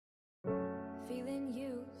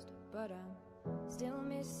but I'm still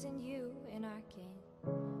missing you, and I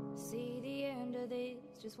can't see the end of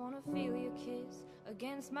this. Just wanna feel your kiss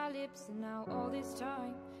against my lips, and now all this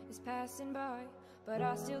time is passing by, but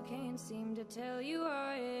I still can't seem to tell you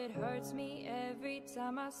why. It hurts me every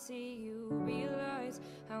time I see you, realize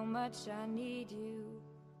how much I need you.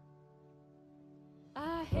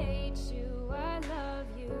 I hate you, I love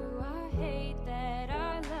you, I hate that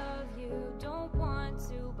I love you. Don't want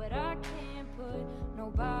to, but I can't put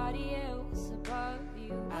nobody else above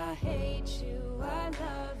you. I hate you, I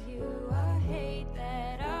love you, I hate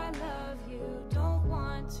that I love you. Don't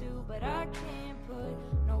want to, but I can't put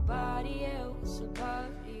nobody else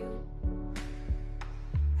above you.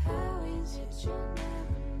 How is it you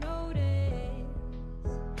never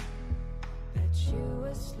noticed that you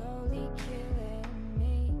were slowly killing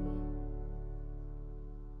me?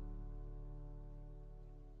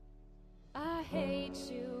 I hate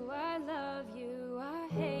you, I love you, I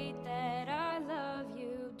hate that I love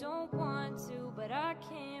you. Don't want to, but I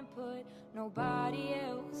can't put nobody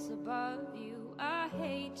else above you. I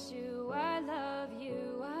hate you, I love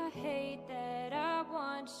you, I hate that I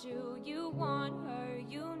want you. You want her,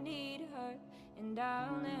 you need her, and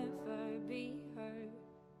I'll never